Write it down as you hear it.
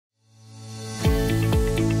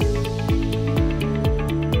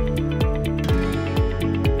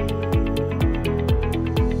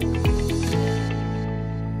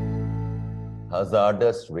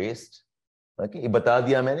hazardous waste. Okay, ये बता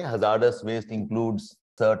दिया मैंने. Hazardous waste includes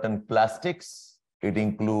certain plastics. It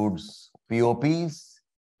includes POPs.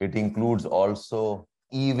 It includes also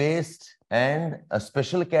e-waste, and a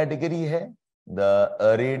special category है the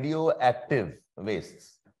radioactive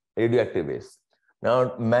wastes. Radioactive waste.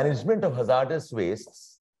 Now, management of hazardous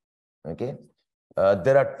wastes. Okay,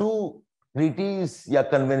 there are two treaties या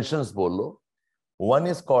conventions बोलो. One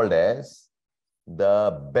is called as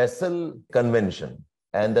the Basel Convention,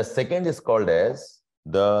 and the second is called as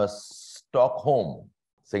the Stockholm.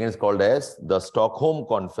 Second is called as the Stockholm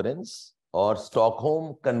Conference or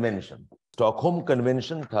Stockholm Convention. Stockholm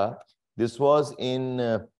Convention था, this was in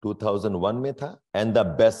 2001 में था, and the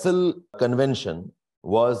Basel Convention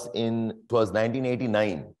was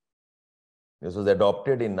 1989. This was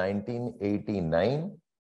adopted in 1989,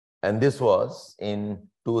 and this was in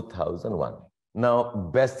 2001. Now,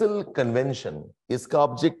 Basel Convention, इसका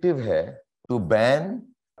objective है to ban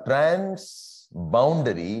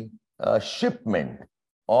transboundary shipment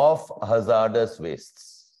of hazardous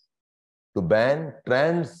wastes. To ban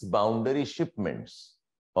transboundary shipments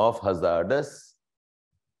of hazardous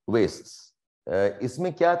wastes.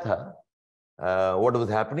 इसमें क्या था? What was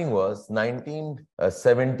happening was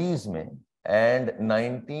 1970s में and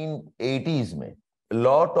 1980s में a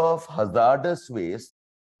lot of hazardous waste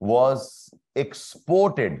was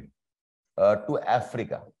exported to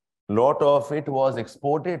Africa. Lot of it was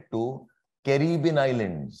exported to Caribbean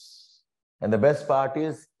islands. And the best part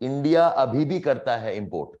is India abhi bhi karta hai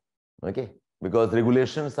import. Okay? Because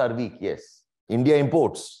regulations are weak, yes. India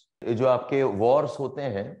imports. ये जो आपके wars होते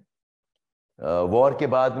हैं, war के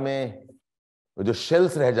बाद में जो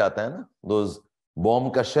shells रह जाता है ना, those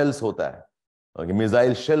bomb का shells होता है, okay,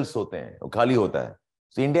 missile shells होते हैं, वो खाली होता है.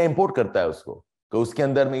 So India import करता है उसको. तो उसके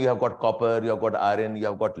अंदर में you have got copper, you have got iron, you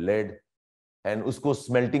have got lead, and उसको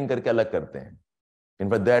smelting करके अलग करते हैं. In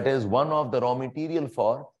fact, that is one of the raw material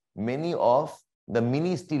for many of the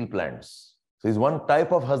mini steel plants. So it's one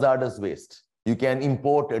type of hazardous waste. You can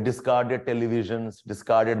import discarded televisions,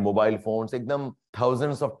 discarded mobile phones, एकदम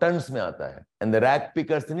thousands of tons में आता है. And the rag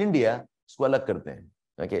pickers in India उसको अलग करते हैं.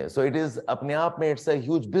 Okay, so it is अपने आप में it's a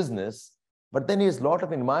huge business, but then there's a lot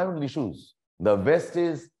of environmental issues. The West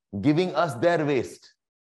is giving us their waste.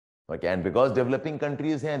 Okay, and because developing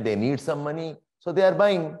countries here, they need some money, so they are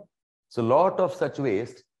buying. So a lot of such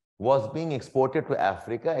waste was being exported to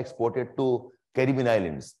Africa, exported to Caribbean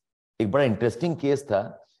islands. एक बड़ा interesting case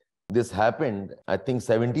था. This happened, I think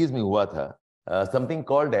 70s में हुआ था. Something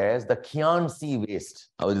called as the Khian Sea waste.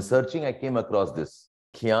 I was researching, I came across this.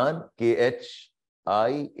 Khian, Khian,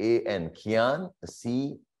 Khian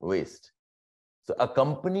Sea waste. So a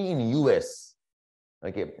company in US,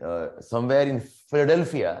 okay, somewhere in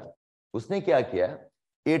Philadelphia, उसने क्या किया?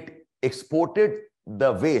 It exported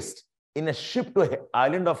the waste in a ship to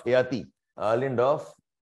island of Haiti,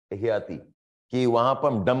 कि वहां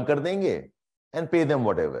पर हम dump कर देंगे and pay them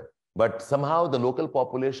whatever. But somehow the local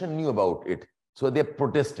population knew about it, so they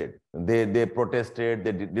protested. They protested.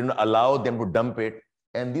 They didn't allow them to dump it.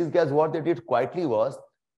 And these guys, what they did quietly was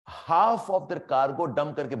half of their cargo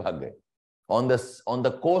dump करके भाग गए on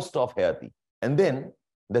the coast of Haiti. And then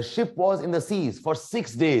the ship was in the seas for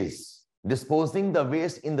 6 days, disposing the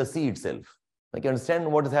waste in the sea itself. Like, you understand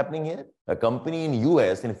what is happening here? A company in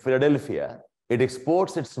US, in Philadelphia, it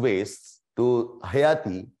exports its wastes to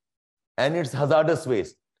Haiti, and it's hazardous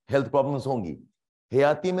waste. Health problems होंगी.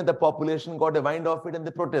 Haiti में the population got a wind of it and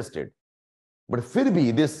they protested. But फिर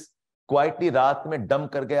भी this quietly रात में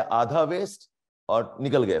dump कर गए आधा waste और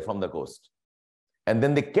निकल गए from the coast. And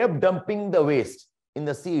then they kept dumping the waste in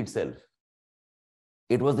the sea itself.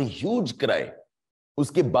 It was a huge cry.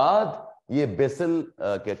 उसके बाद ये Basel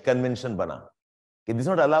convention बना कि this is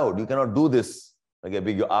not allowed. You cannot do this. Okay,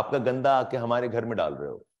 आपका गंदा आके हमारे घर में डाल रहे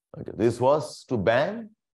हो. Okay, this was to ban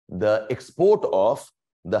the export of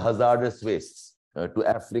the hazardous wastes to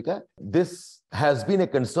Africa. This has been a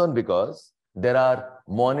concern because there are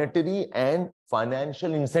monetary and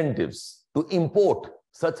financial incentives to import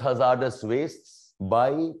such hazardous wastes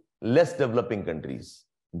by less developing countries.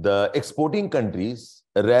 The exporting countries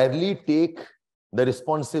rarely take the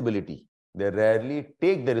responsibility. They rarely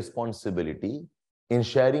take the responsibility in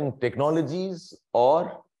sharing technologies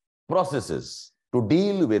or processes to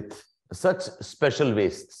deal with such special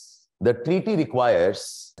wastes. The treaty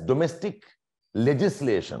requires domestic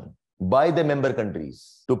legislation by the member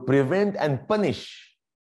countries to prevent and punish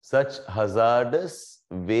such hazardous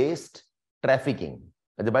waste trafficking.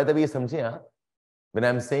 By the way, when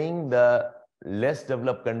I'm saying the less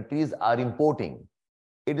developed countries are importing,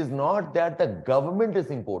 it is not that the government is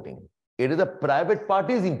importing. It is the private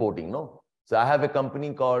parties importing, no? So I have a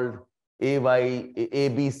company called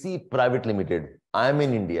ABC Private Limited. I am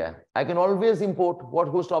in India. I can always import.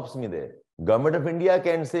 Who stops me there? Government of India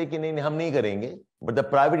can say कि नहीं हम नहीं करेंगे, but the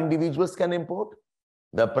private individuals can import.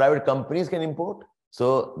 The private companies can import.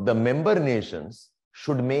 So the member nations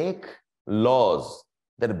should make laws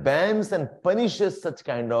that bans and punishes such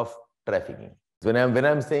kind of trafficking. So when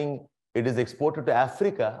I'm saying it is exported to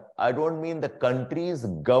Africa, I don't mean the country's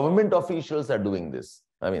government officials are doing this.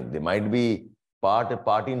 I mean, they might be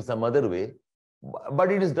party in some other way,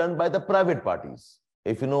 but it is done by the private parties.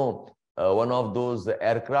 If you know, one of those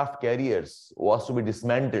aircraft carriers was to be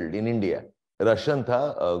dismantled in India. Russian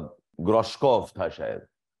tha, Groshkov tha shayad,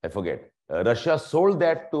 I forget. Russia sold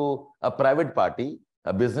that to a private party,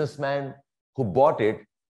 a businessman who bought it,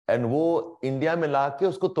 and wo India mein la ke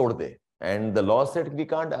usko tod de. And the law said we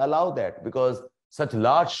can't allow that because such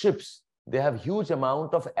large ships, they have huge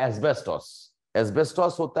amount of asbestos.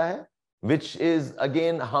 Asbestos hota hai, which is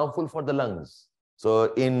again harmful for the lungs.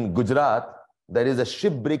 So in Gujarat, there is a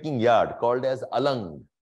ship-breaking yard called as Alang.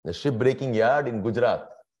 The ship-breaking yard in Gujarat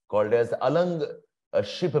called as Alang, a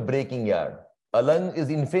ship-breaking yard. Alang is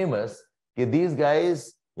infamous कि these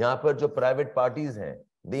guys, यहाँ पर जो private parties हैं,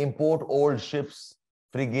 they import old ships,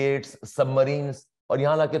 frigates, submarines, और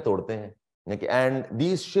यहाँ लाके तोड़ते हैं. And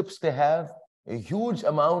these ships, they have a huge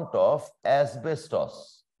amount of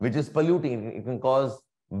asbestos, which is polluting. It can cause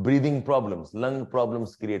breathing problems, lung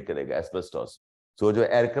problems create करेगा asbestos. So जो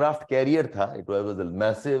aircraft carrier था, it was a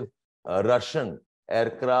massive Russian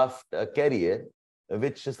aircraft carrier,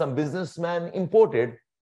 which some businessman imported,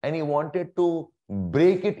 and he wanted to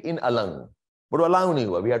break it in Alang. But allow nahi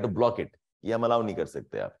hua, we had to block it. ये हम allow नहीं कर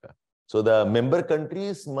सकते आपका. So the member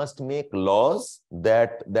countries must make laws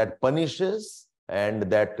that punishes and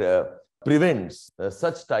that prevents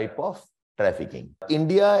such type of trafficking.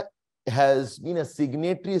 India has been a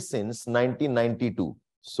signatory since 1992.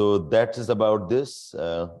 So that is about this.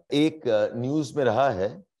 एक news में रहा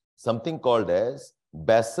है something called as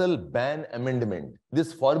Basel Ban Amendment.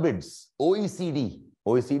 This forbids OECD.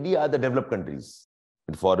 OECD are the developed countries.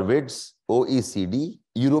 It forbids OECD,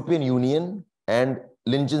 European Union, and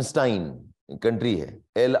Liechtenstein country है.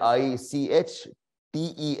 Liechtenstein.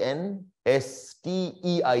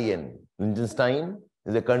 Liechtenstein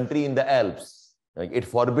is a country in the Alps. It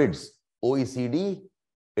forbids OECD.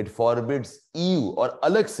 It forbids EU or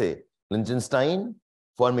अलग से Liechtenstein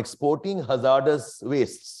from exporting hazardous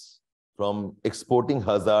wastes,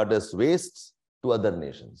 to other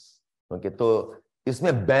nations. Okay, तो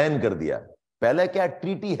इसमें ban कर दिया. पहले क्या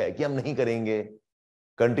treaty है कि हम नहीं करेंगे.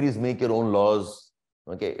 Countries make your own laws.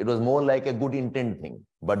 Okay, it was more like a good intent thing.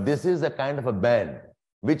 But this is a kind of a ban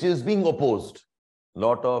which is being opposed.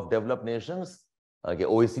 Lot of developed nations, okay,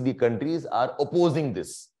 OECD countries are opposing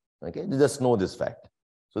this. Okay, you just know this fact.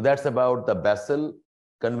 So that's about the Basel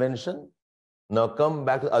Convention. Now come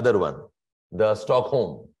back to the other one, the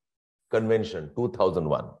Stockholm Convention,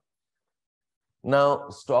 2001. Now,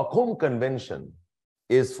 Stockholm Convention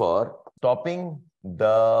is for stopping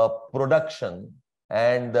the production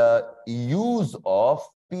and the use of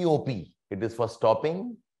POP. It is for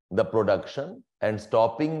stopping the production and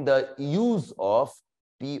stopping the use of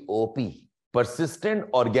POP, persistent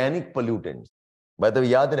organic pollutants. By the way,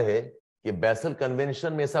 याद रहे कि basal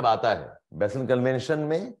convention में सब आता है. Basal convention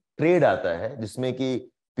में trade आता है जिसमें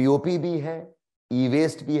कि पीओपी भी है, ई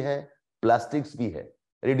वेस्ट भी है, प्लास्टिक्स भी है,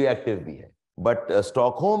 रेडियो एक्टिव भी है. But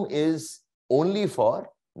Stockholm is only for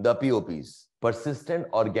the पीओपीज, persistent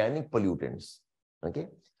organic pollutants. Okay,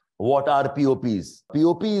 what are POPs?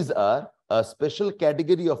 POPs are a special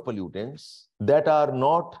category of pollutants that are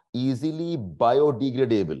not easily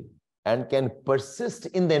biodegradable and can persist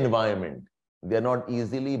in the environment. They are not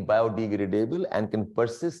easily biodegradable and can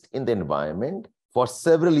persist in the environment for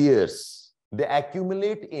several years. They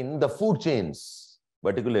accumulate in the food chains,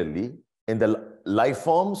 particularly in the life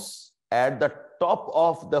forms at the top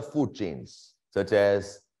of the food chains, such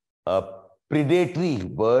as predatory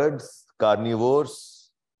birds,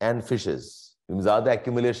 carnivores, and fishes. ज़्यादा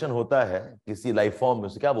accumulation होता है किसी life form में,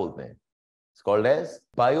 उसे क्या बोलते हैं? It's called as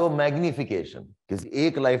biomagnification. किसी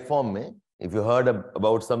एक life form में, if you heard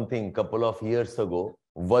about something couple of years ago,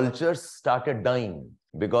 vultures started dying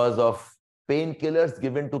because of painkillers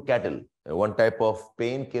given to cattle. One type of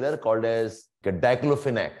painkiller called as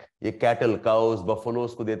diclofenac. ये cattle, cows,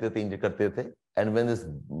 buffaloes को देते थे, inject करते थे. And when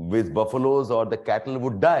these buffaloes or the cattle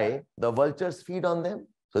would die, the vultures feed on them.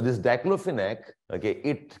 So this diclofenac, okay,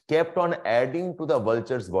 it kept on adding to the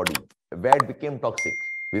vulture's body, where it became toxic.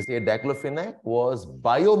 We say diclofenac was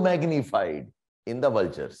biomagnified in the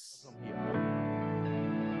vultures.